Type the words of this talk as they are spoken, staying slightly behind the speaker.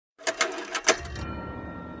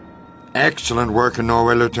Excellent work in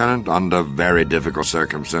Norway, Lieutenant, under very difficult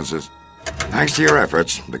circumstances. Thanks to your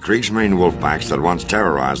efforts, the Kriegsmarine wolf packs that once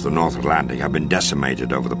terrorized the North Atlantic have been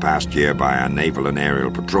decimated over the past year by our naval and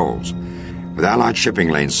aerial patrols. With Allied shipping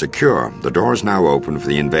lanes secure, the door is now open for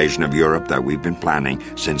the invasion of Europe that we've been planning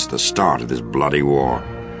since the start of this bloody war.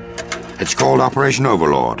 It's called Operation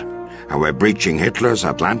Overlord, and we're breaching Hitler's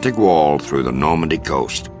Atlantic Wall through the Normandy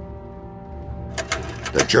coast.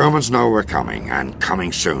 The Germans know we're coming, and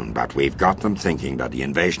coming soon, but we've got them thinking that the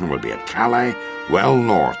invasion will be at Calais, well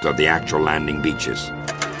north of the actual landing beaches.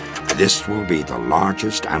 This will be the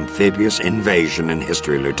largest amphibious invasion in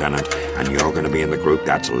history, Lieutenant, and you're going to be in the group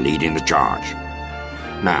that's leading the charge.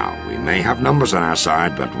 Now, we may have numbers on our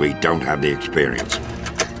side, but we don't have the experience.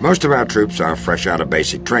 Most of our troops are fresh out of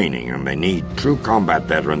basic training, and they need true combat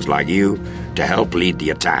veterans like you to help lead the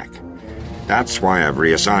attack. That's why I've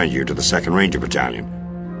reassigned you to the 2nd Ranger Battalion.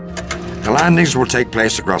 The landings will take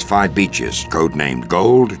place across 5 beaches, codenamed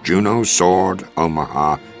Gold, Juno, Sword,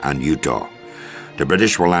 Omaha, and Utah. The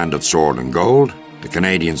British will land at Sword and Gold, the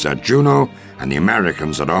Canadians at Juno, and the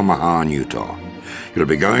Americans at Omaha and Utah. You'll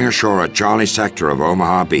be going ashore at Charlie sector of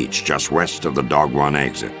Omaha Beach, just west of the Dog One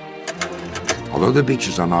exit. Although the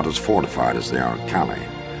beaches are not as fortified as they are at Calais,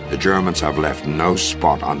 the Germans have left no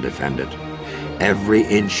spot undefended. Every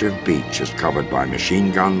inch of beach is covered by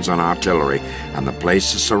machine guns and artillery, and the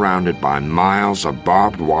place is surrounded by miles of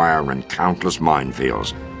barbed wire and countless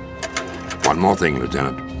minefields. One more thing,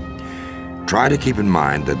 Lieutenant. Try to keep in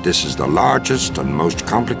mind that this is the largest and most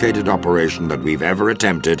complicated operation that we've ever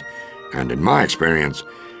attempted, and in my experience,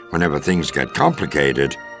 whenever things get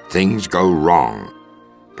complicated, things go wrong.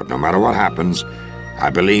 But no matter what happens, I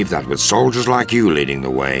believe that with soldiers like you leading the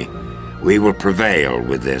way, we will prevail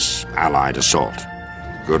with this Allied assault.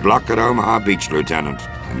 Good luck at Omaha Beach, Lieutenant,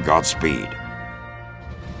 and Godspeed.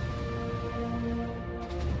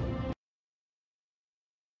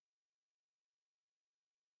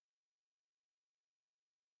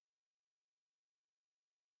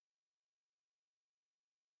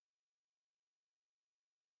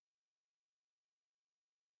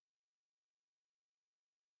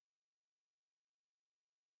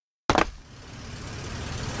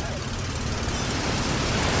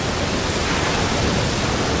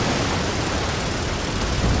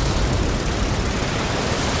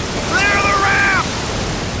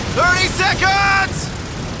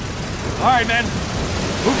 All right, men.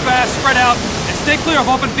 Move fast, spread out, and stay clear of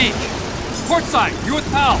open beach. Port side, you with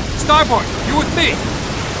Powell. Starboard, you with me.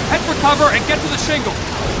 Head for cover and get to the shingle.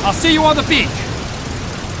 I'll see you on the beach.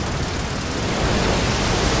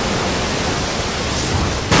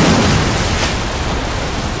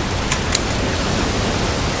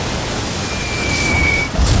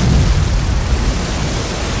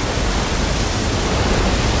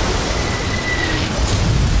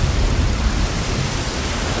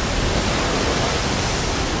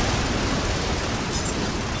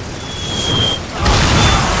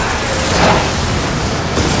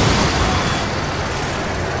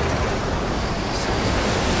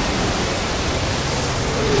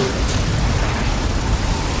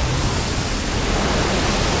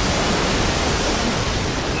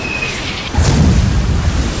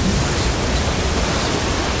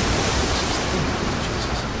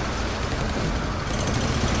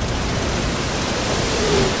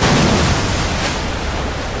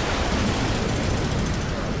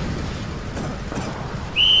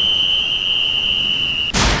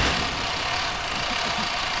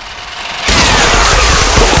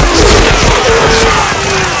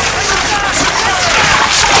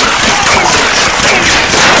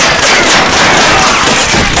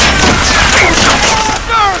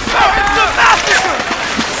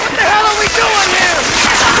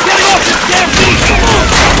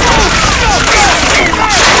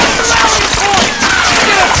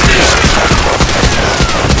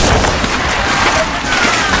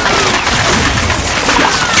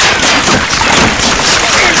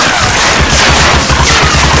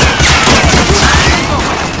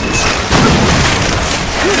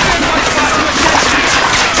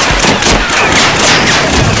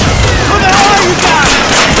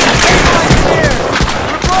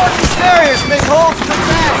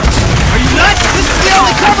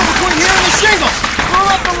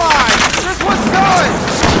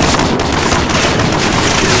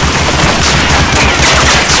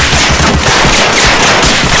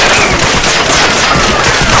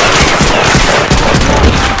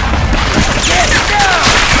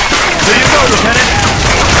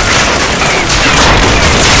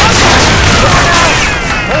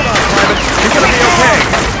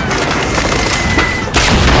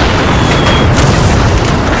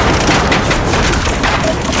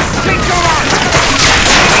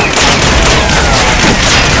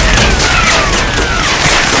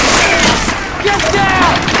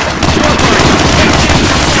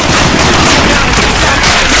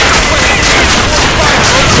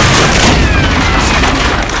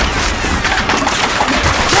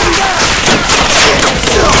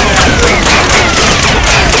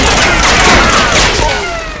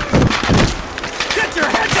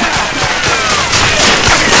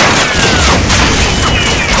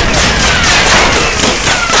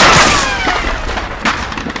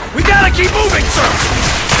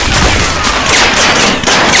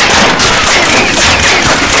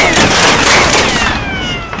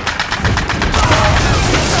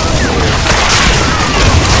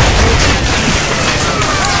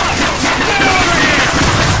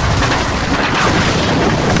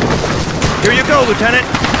 go, Lieutenant.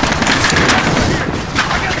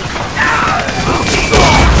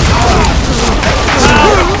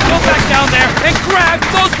 Go back down there and grab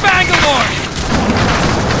those Bangalores!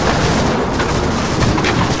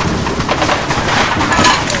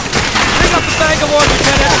 Pick up the Bangalore,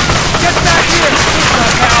 Lieutenant! Get back here!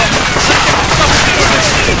 Pal!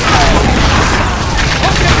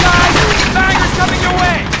 Okay, guys! Banger's coming your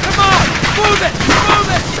way! Come on! Move it! Move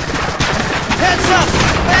it! Heads up!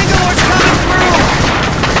 Bangalore's coming through!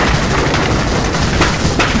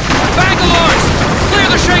 Bangalores! Clear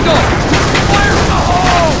the shingle! Fire in the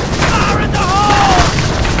hole! Fire in the hole!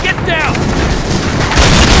 Get down!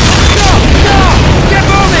 Go! Go! Get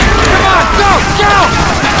moving! Come on! Go! Go!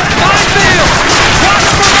 Minefield! Watch for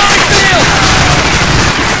minefield!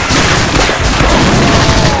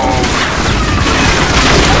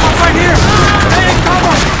 Right here! Stay in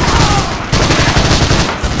cover!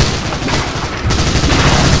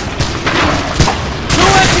 Two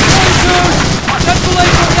empty platoons!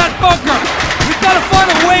 Ventilation in that bunker! We've got to find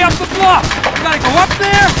a way up the bluff! We gotta go up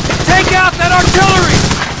there, take out that artillery!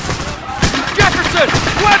 Jefferson!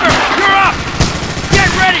 Weber! You're up! Get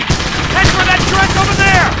ready! Head for that trench over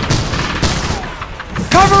there!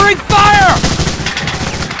 Covering fire!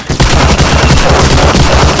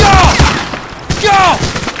 Go! Go!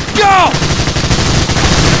 Go!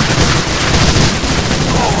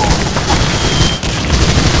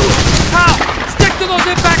 Hal! Stick to those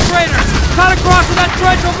impact craters! Cut across to that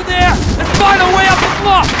trench over there and find a way up the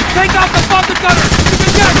bluff! Take out the bunker gunners! You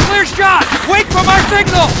can get a clear shot! Wait for my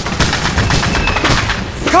signal!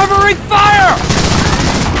 Covering fire!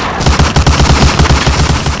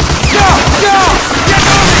 Go! Go! Get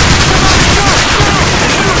moving! Come on! Go!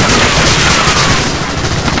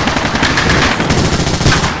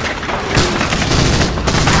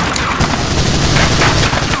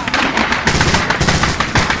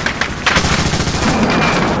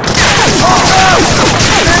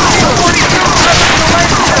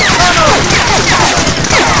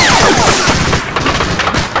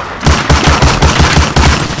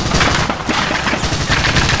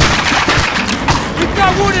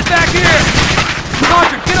 Wounded back here!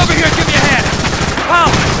 Sergeant, get over here and give me a hand!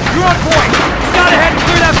 Powell, you're on point! Scout ahead and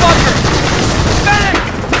clear that bunker! Medic!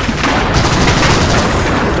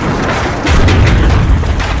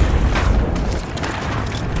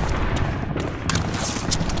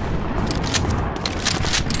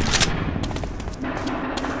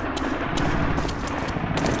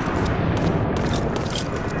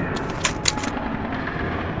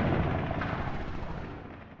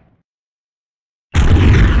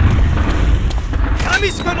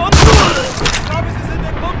 Amis können uns... Travis ist in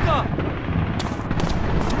den Bunker!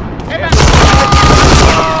 Get down!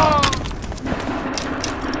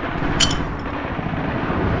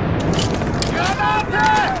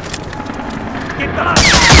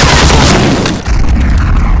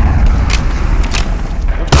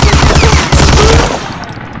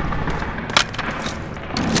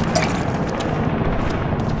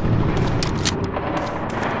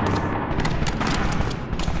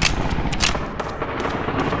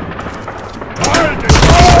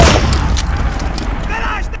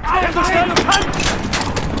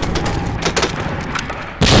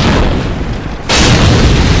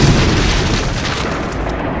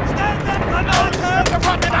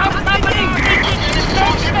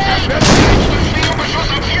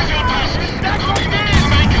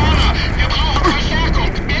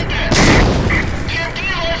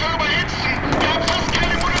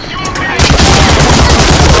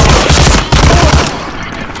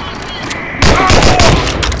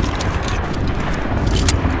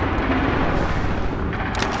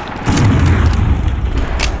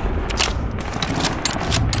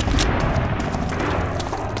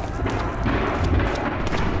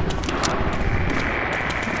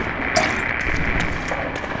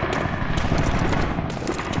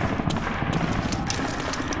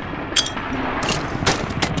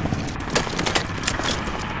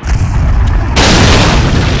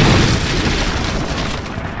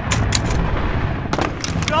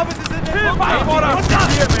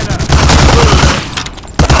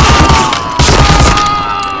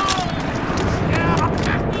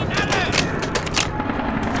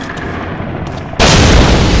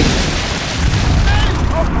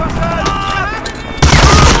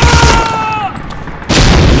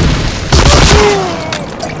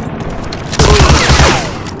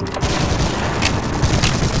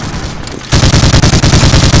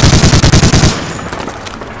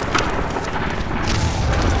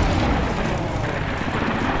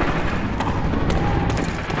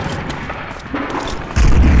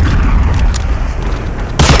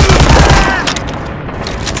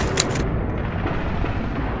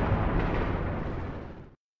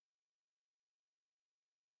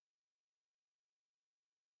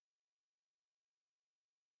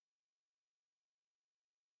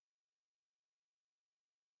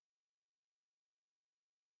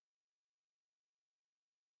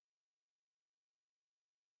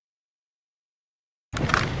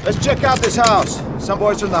 Let's check out this house. Some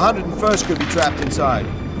boys from the 101st could be trapped inside.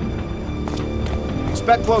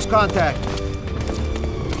 Expect close contact.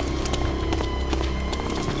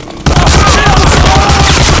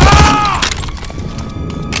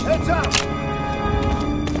 Heads up!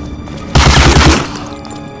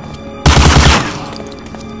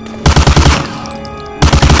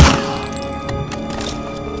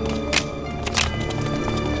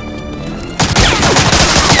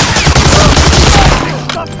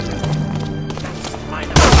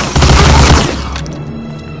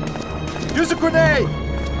 Use a grenade!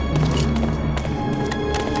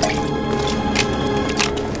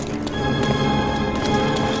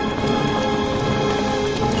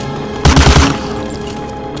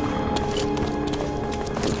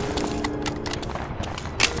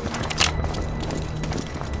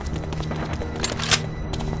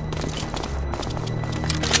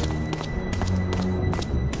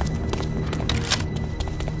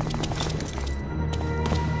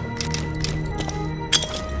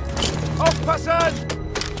 Aufpassen!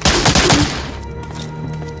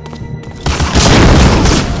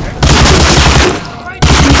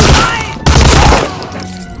 Das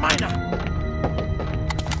ist meiner!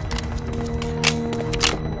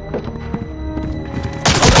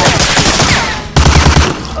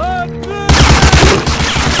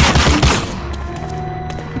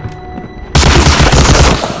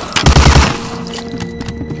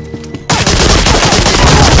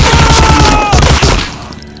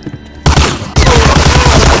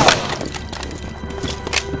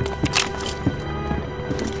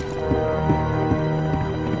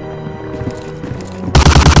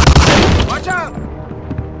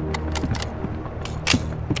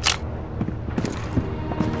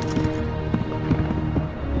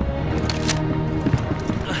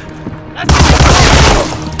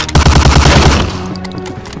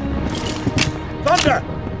 Thunder!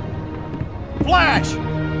 Flash!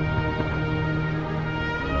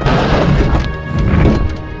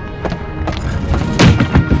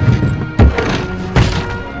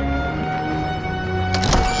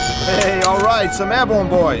 Hey, all right, some airborne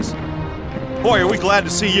boys. Boy, are we glad to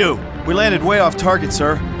see you. We landed way off target,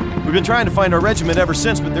 sir. We've been trying to find our regiment ever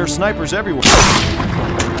since, but there are snipers everywhere.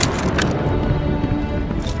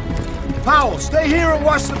 Powell, stay here and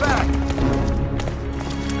watch the back.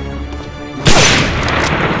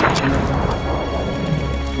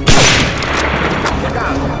 Look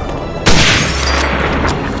out.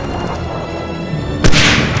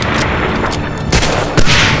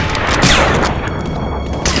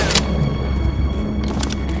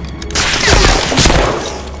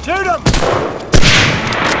 Shoot him!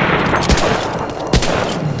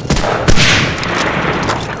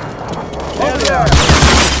 Over there!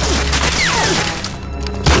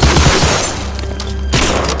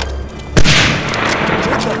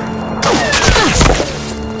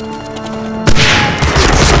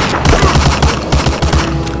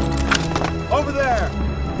 Over there!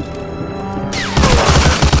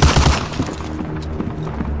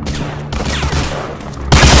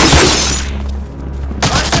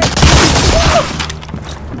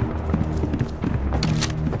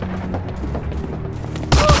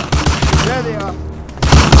 There they are.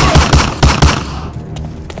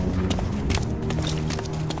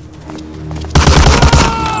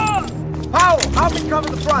 Powell, help me cover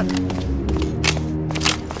the front.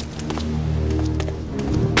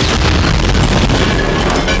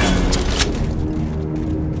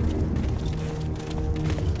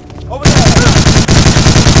 Over there.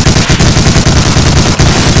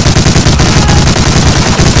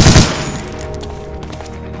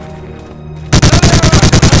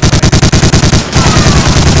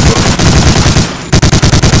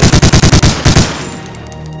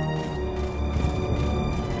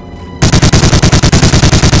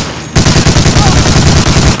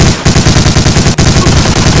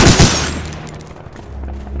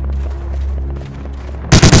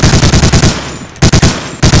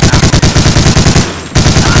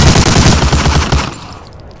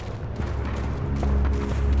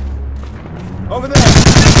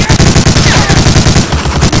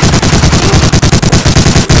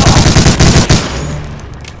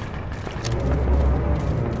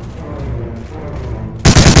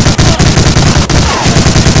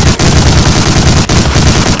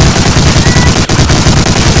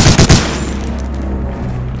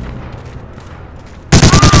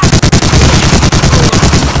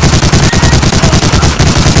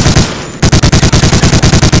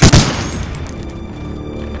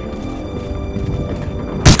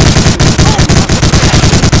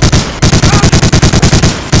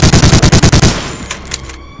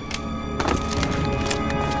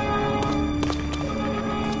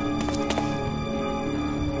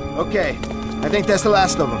 Okay, I think that's the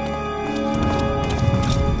last of them.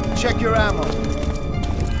 Check your ammo.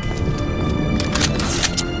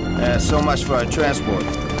 So much for our transport.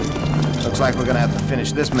 Looks like we're gonna have to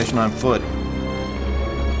finish this mission on foot.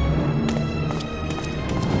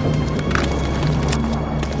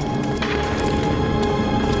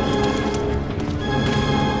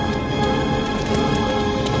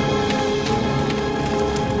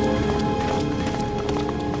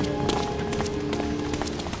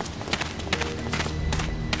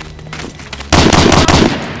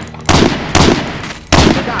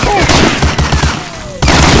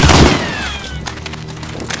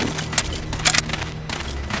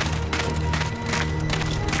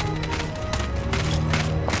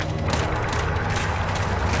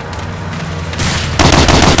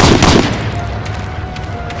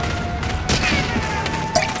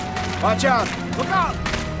 Watch out! Look out!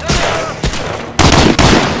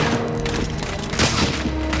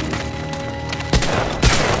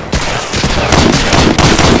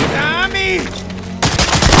 Tommy!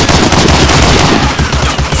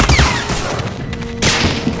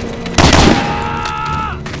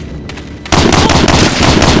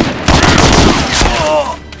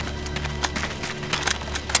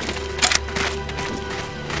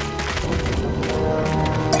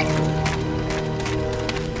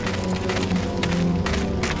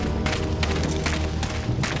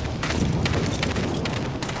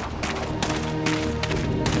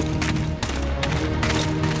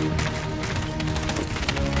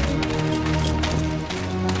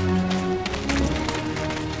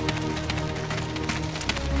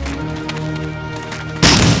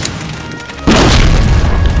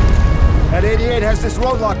 That 88 has this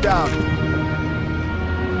road locked down.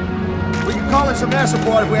 We could call in some air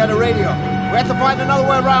support if we had a radio. We have to find another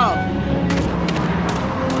way around.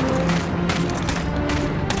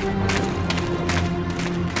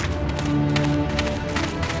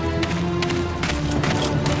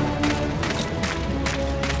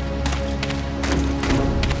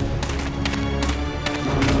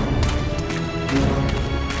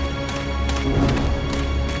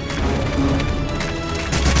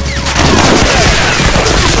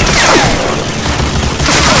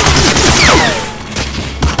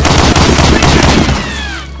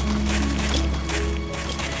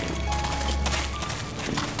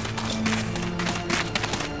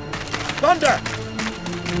 Thunder!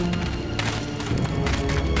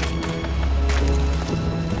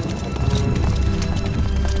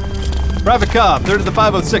 Private Cobb, 3rd to the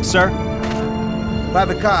 506, sir.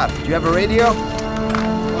 Private Cobb, do you have a radio?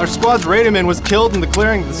 Our squad's radioman was killed in the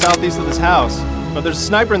clearing to the southeast of this house. But there's a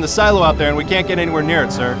sniper in the silo out there and we can't get anywhere near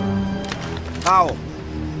it, sir. Howell,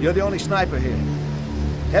 you're the only sniper here.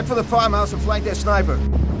 Head for the farmhouse and flank that sniper.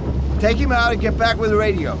 Take him out and get back with the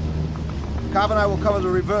radio. Cobb and I will cover the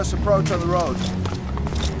reverse approach on the road.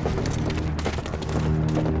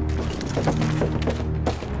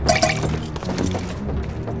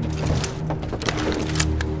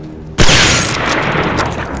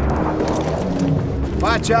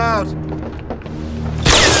 Watch out!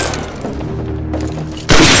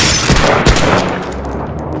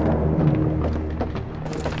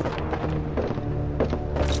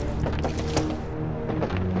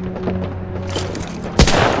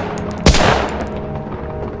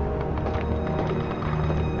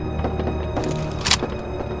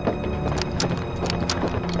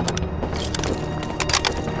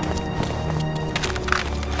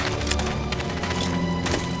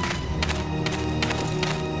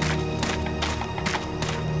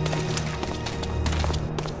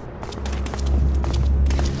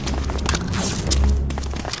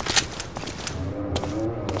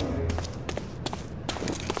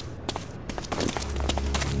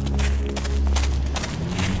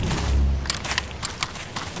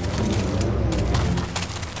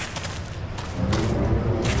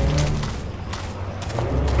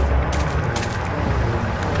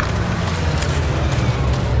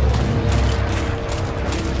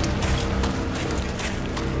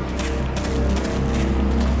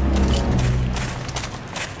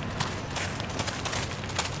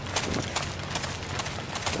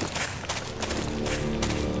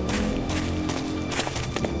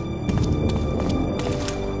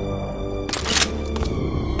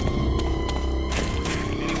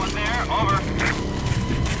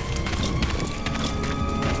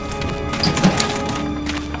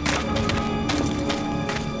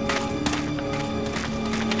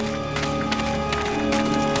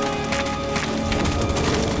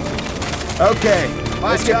 Okay,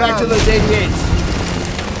 let's get back to those 88s.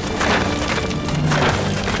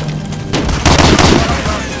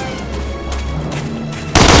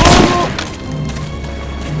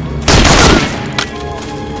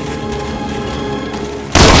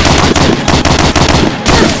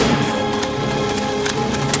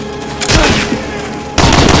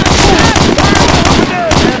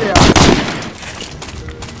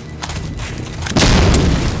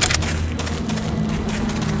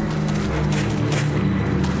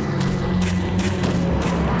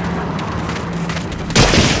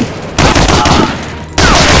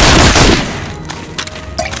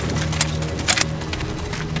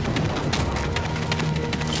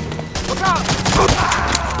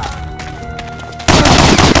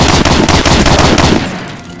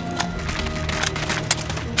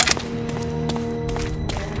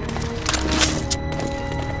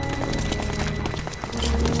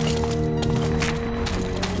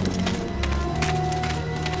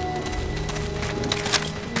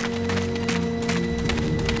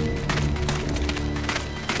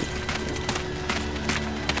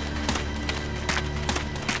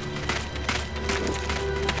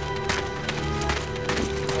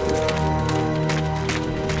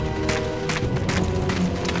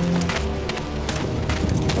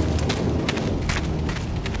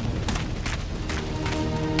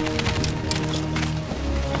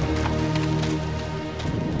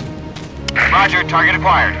 Roger, target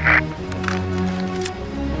acquired.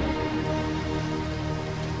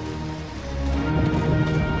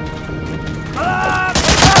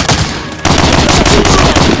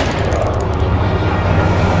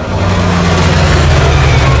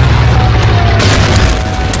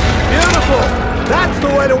 Beautiful! That's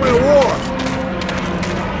the way to win a war!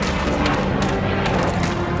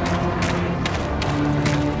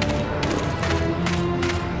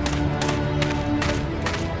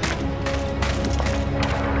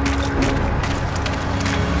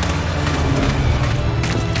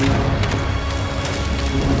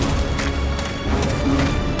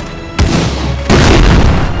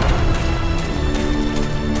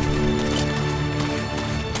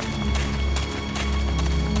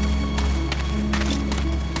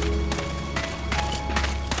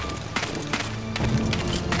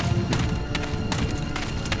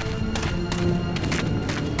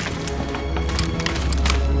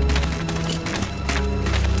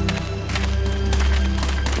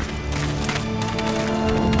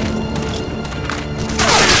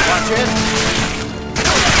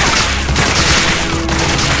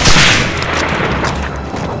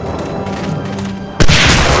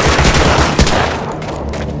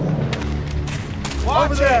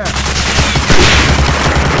 Over there!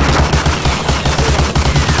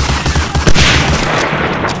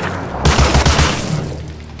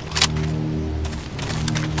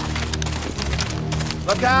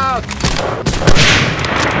 Look out!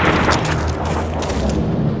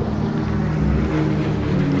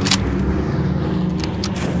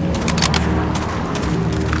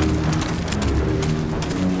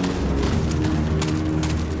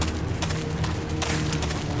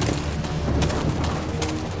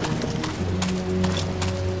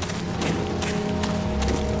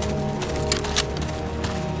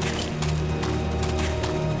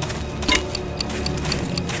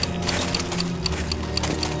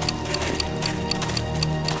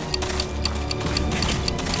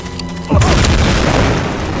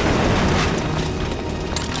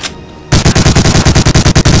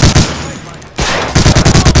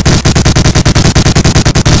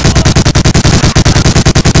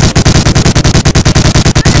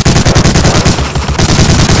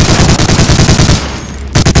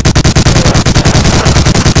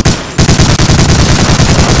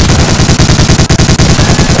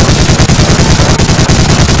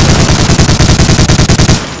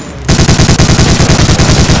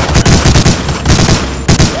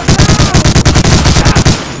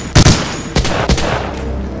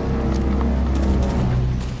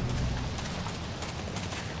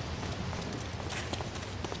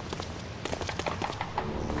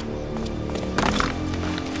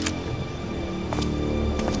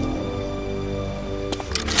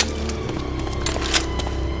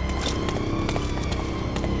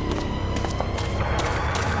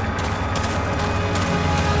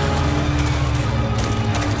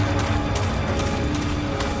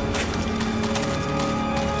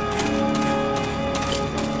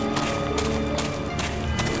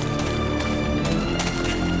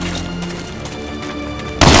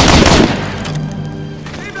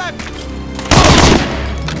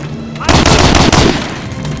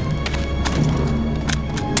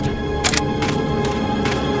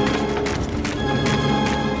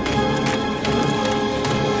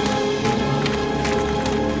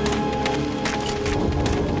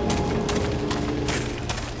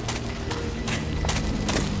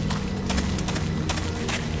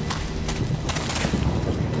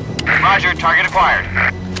 Roger, target acquired.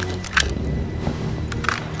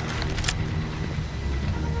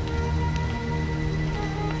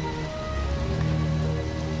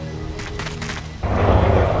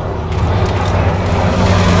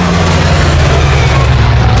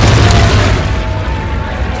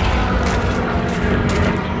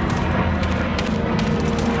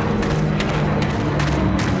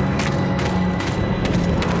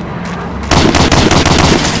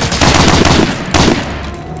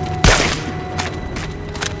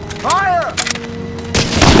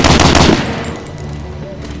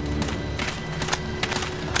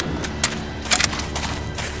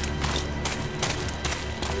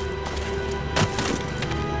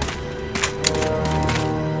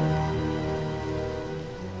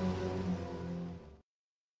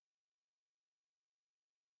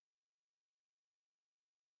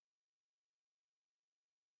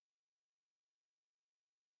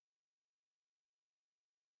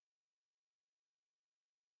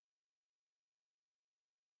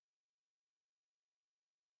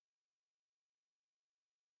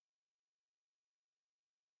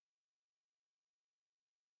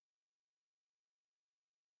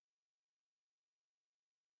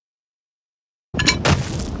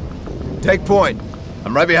 Take point.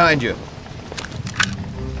 I'm right behind you.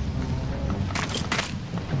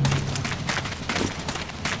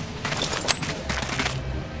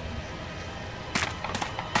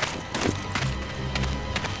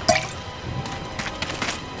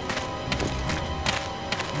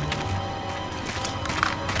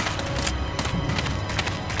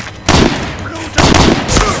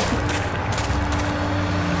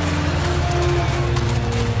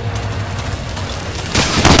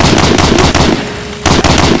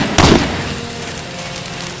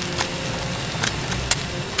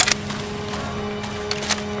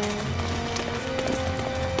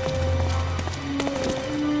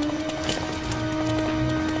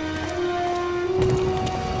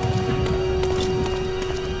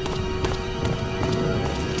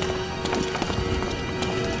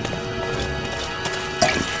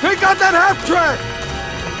 Take out that half-track!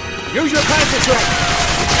 Use your passage track!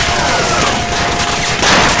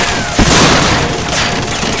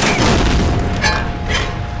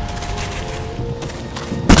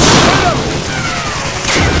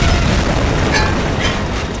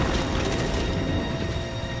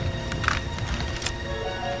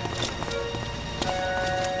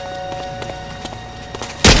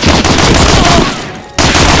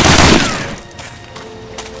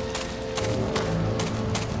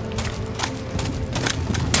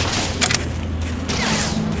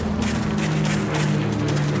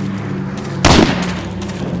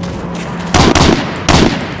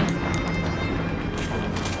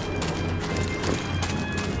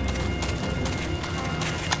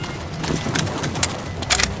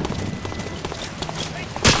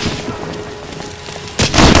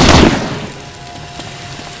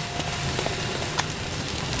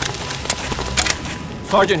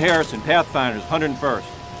 Sergeant Harrison, Pathfinders, 101st.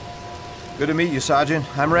 Good to meet you, Sergeant.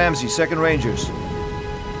 I'm Ramsey, 2nd Rangers.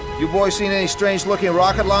 You boys seen any strange-looking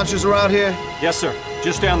rocket launchers around here? Yes, sir.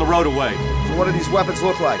 Just down the road away. So what do these weapons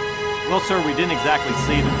look like? Well, sir, we didn't exactly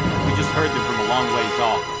see them. We just heard them from a long ways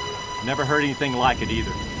off. Never heard anything like it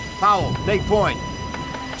either. Powell, take point.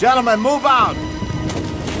 Gentlemen, move out!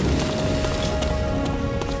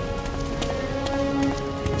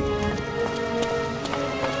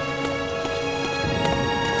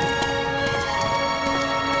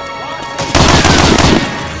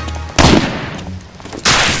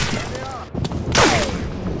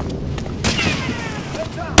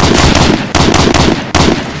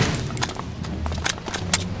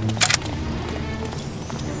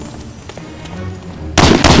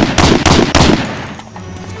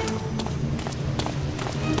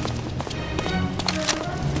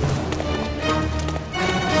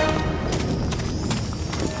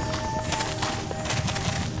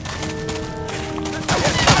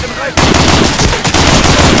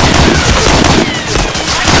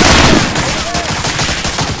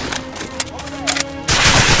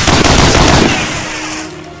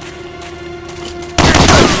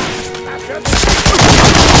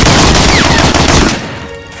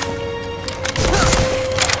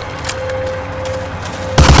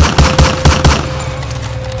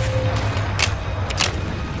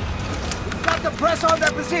 Press on their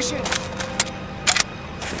positions!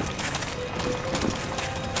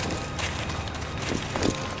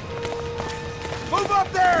 Move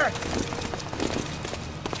up there!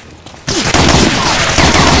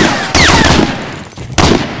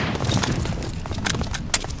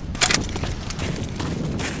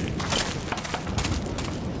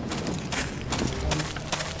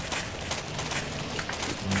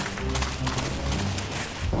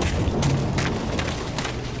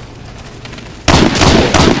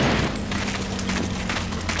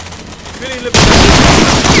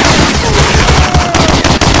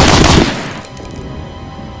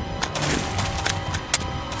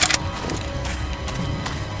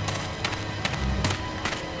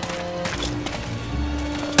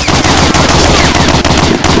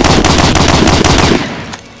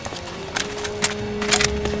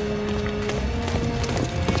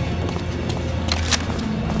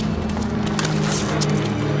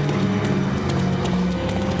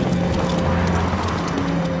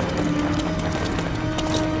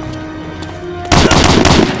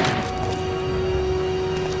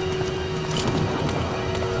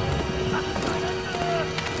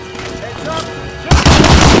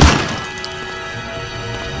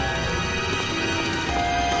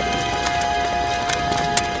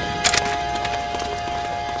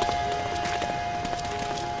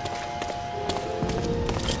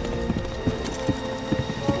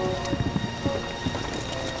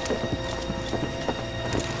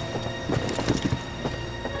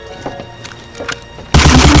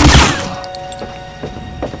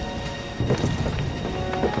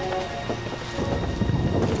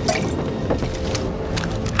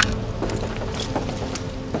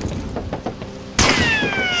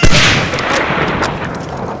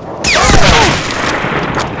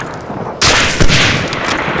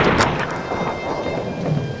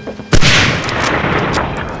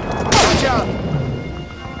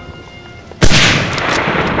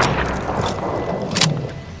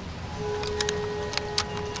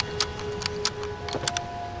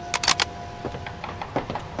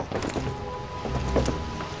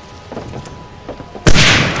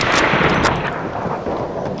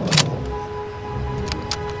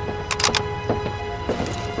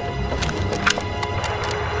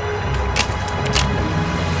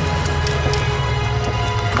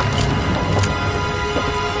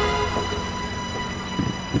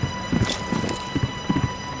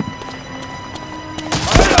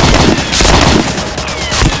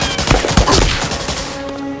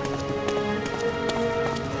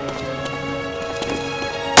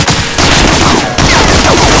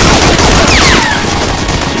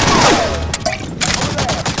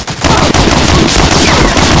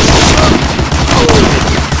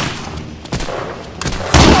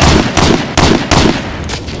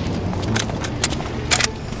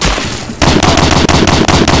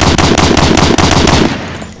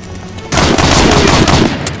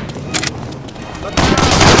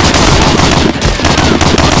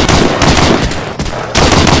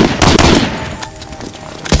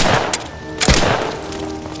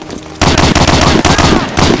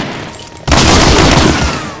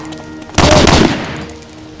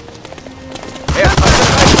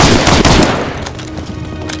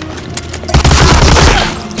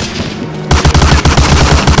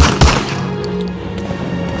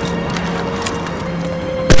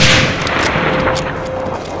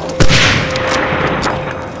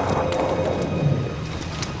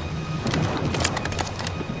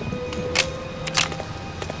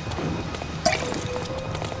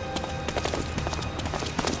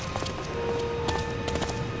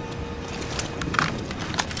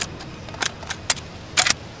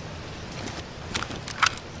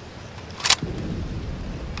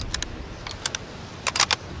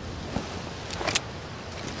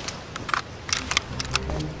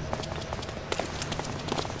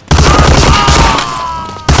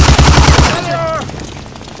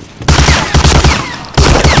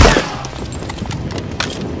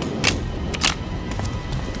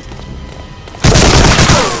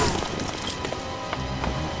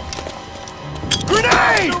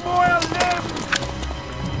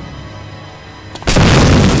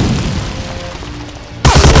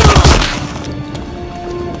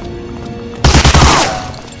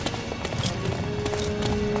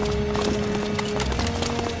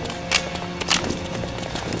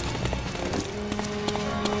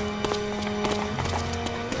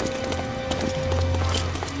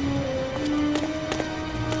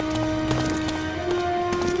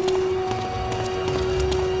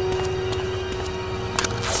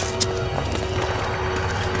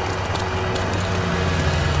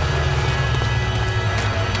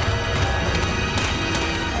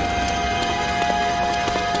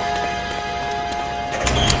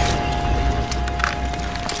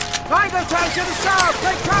 Tiger tank to the south!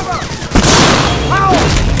 Take cover! Powell!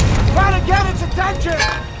 Try to get its attention!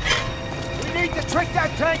 We need to trick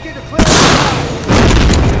that tank into clearing the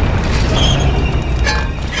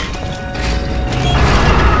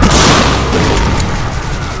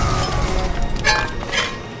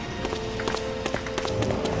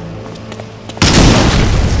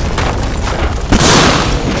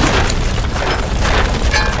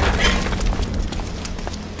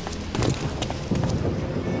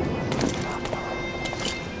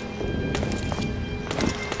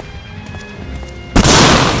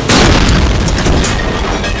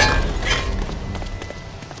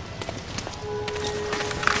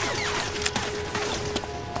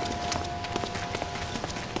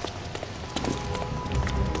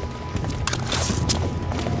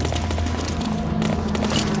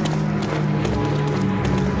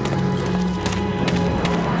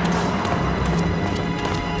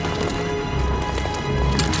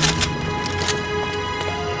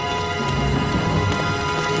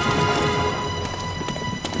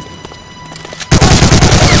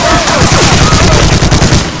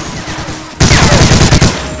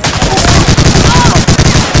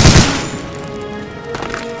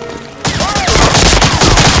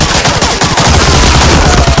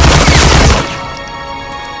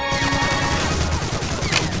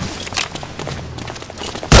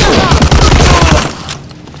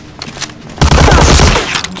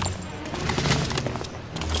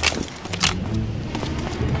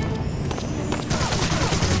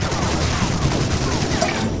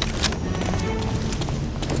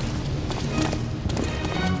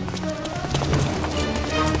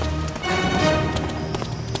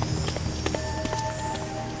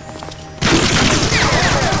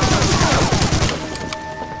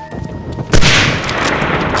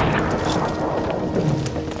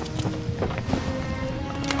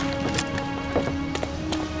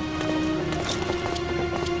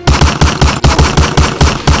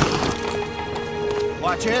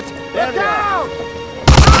Watch it. There they are.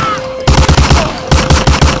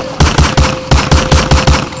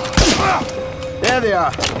 There they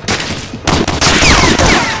are.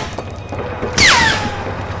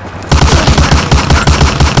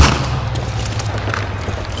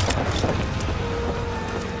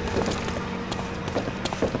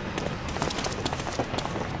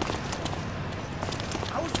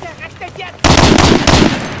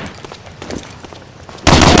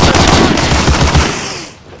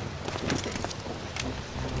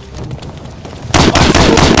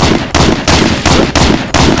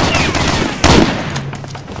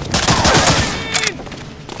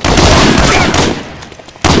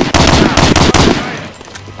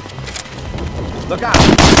 Look out!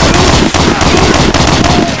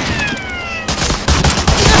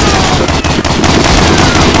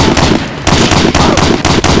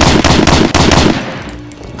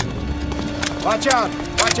 Watch out!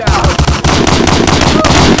 Watch out!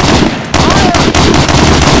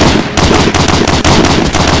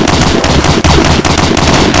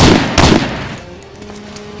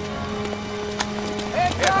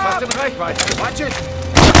 Fast in Reichweite. Watch it!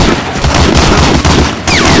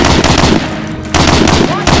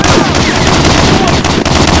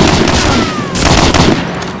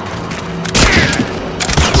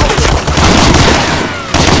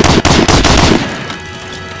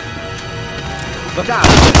 Look out!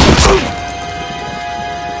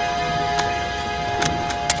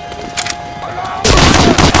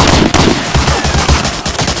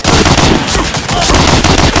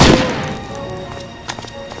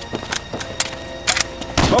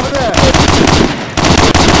 Over there!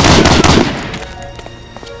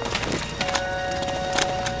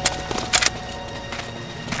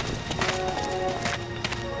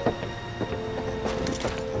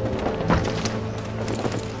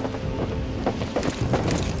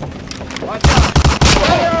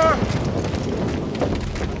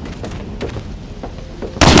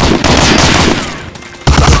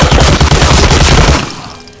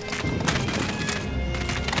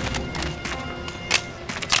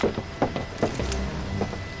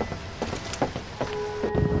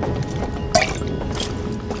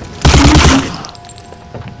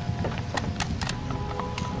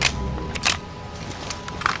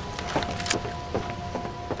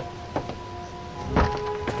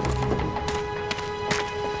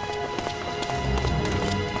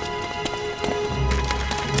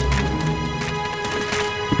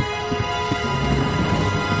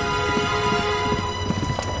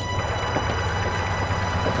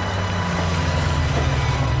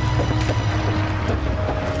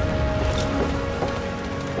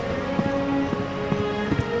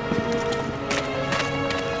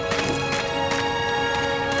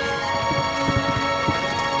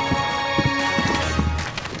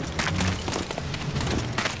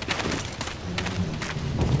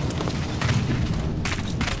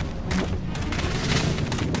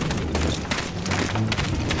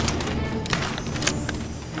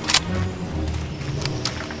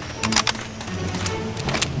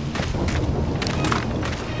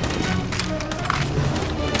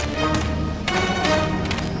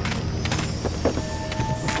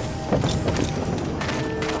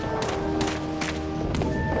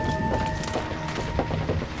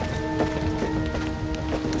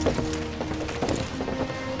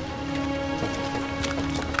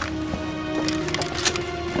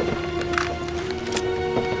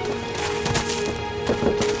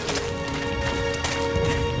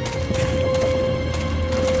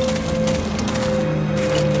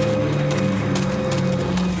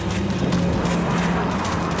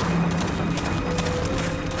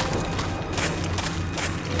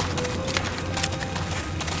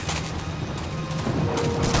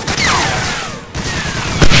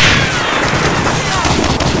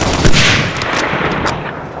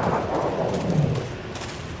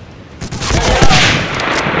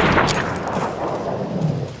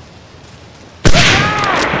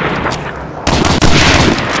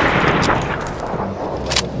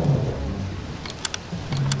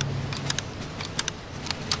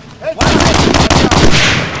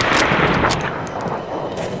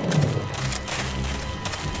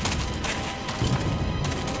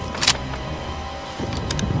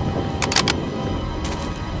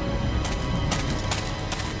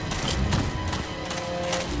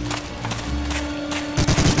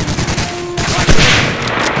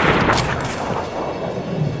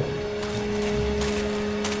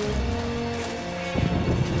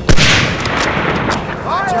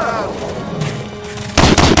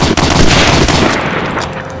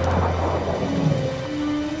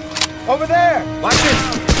 Over there! Watch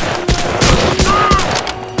it!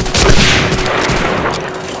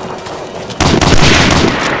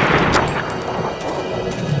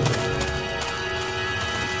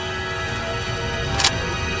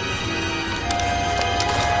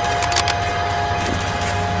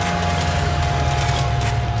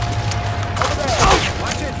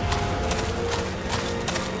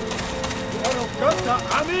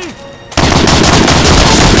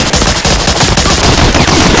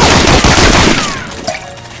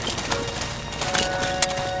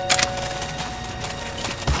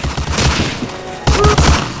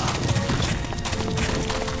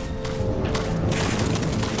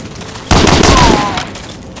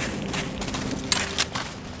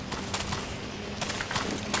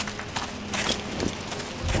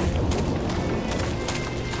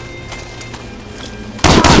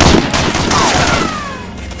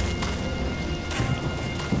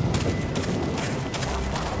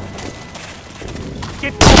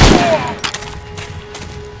 Get